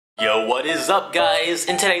Yo, what is up guys?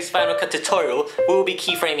 In today's Final Cut tutorial, we will be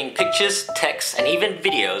keyframing pictures, text, and even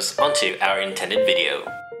videos onto our intended video.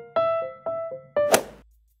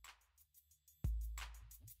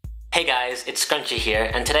 Hey guys, it's Scrunchiii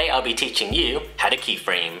here, and today I'll be teaching you how to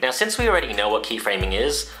keyframe. Now since we already know what keyframing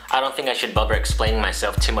is, I don't think I should bother explaining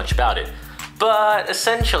myself too much about it. But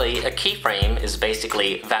essentially, a keyframe is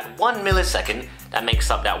basically that 1 millisecond that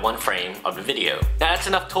makes up that one frame of the video. Now that's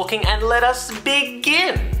enough talking and let us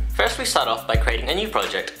begin! First we start off by creating a new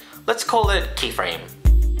project. Let's call it keyframe.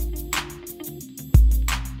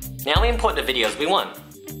 Now we import the videos we want.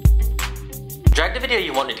 Drag the video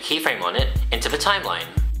you wanted to keyframe on it into the timeline.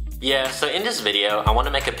 Yeah, so in this video, I want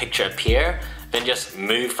to make a picture appear, then just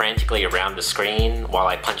move frantically around the screen while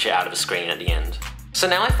I punch it out of the screen at the end. So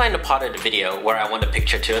now I find a part of the video where I want the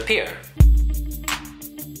picture to appear.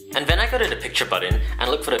 And then I go to the picture button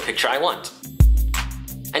and look for the picture I want.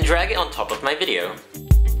 And drag it on top of my video.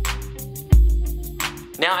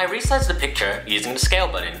 Now I resize the picture using the scale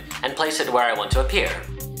button and place it where I want to appear.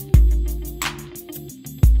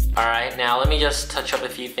 Alright, now let me just touch up a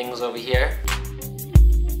few things over here.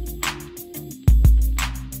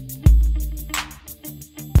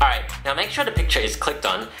 Alright, now make sure the picture is clicked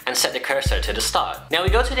on and set the cursor to the start. Now we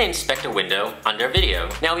go to the inspector window under video.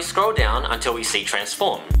 Now we scroll down until we see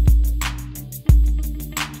transform.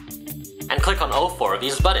 And click on all 4 of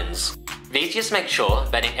these buttons. These just make sure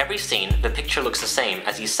that in every scene the picture looks the same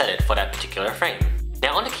as you set it for that particular frame.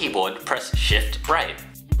 Now on the keyboard, press Shift right.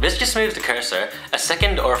 This just moves the cursor a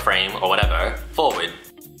second or a frame or whatever forward.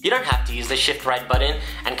 You don't have to use the Shift right button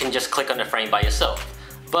and can just click on the frame by yourself.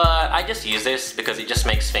 But I just use this because it just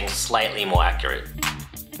makes things slightly more accurate.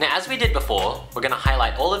 Now as we did before, we're going to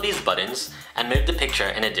highlight all of these buttons and move the picture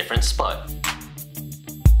in a different spot.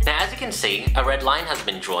 Now as you can see, a red line has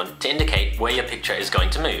been drawn to indicate where your picture is going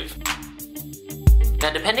to move. Now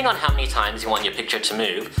depending on how many times you want your picture to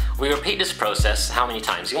move, we repeat this process how many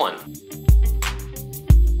times you want.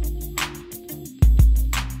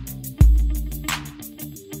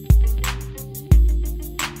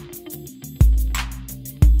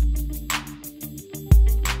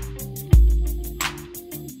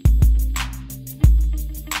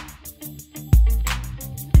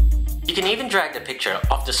 You can even drag the picture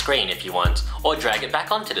off the screen if you want, or drag it back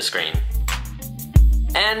onto the screen.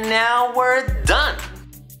 And now we're done!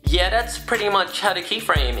 Yeah, that's pretty much how to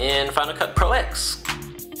keyframe in Final Cut Pro X.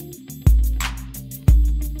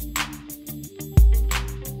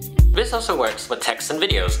 This also works with text and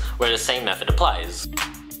videos, where the same method applies.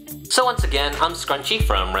 So once again, I'm Scrunchiii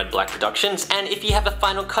from Red Black Productions, and if you have a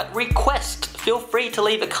Final Cut request, feel free to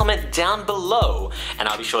leave a comment down below, and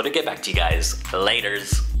I'll be sure to get back to you guys.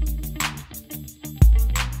 Laters!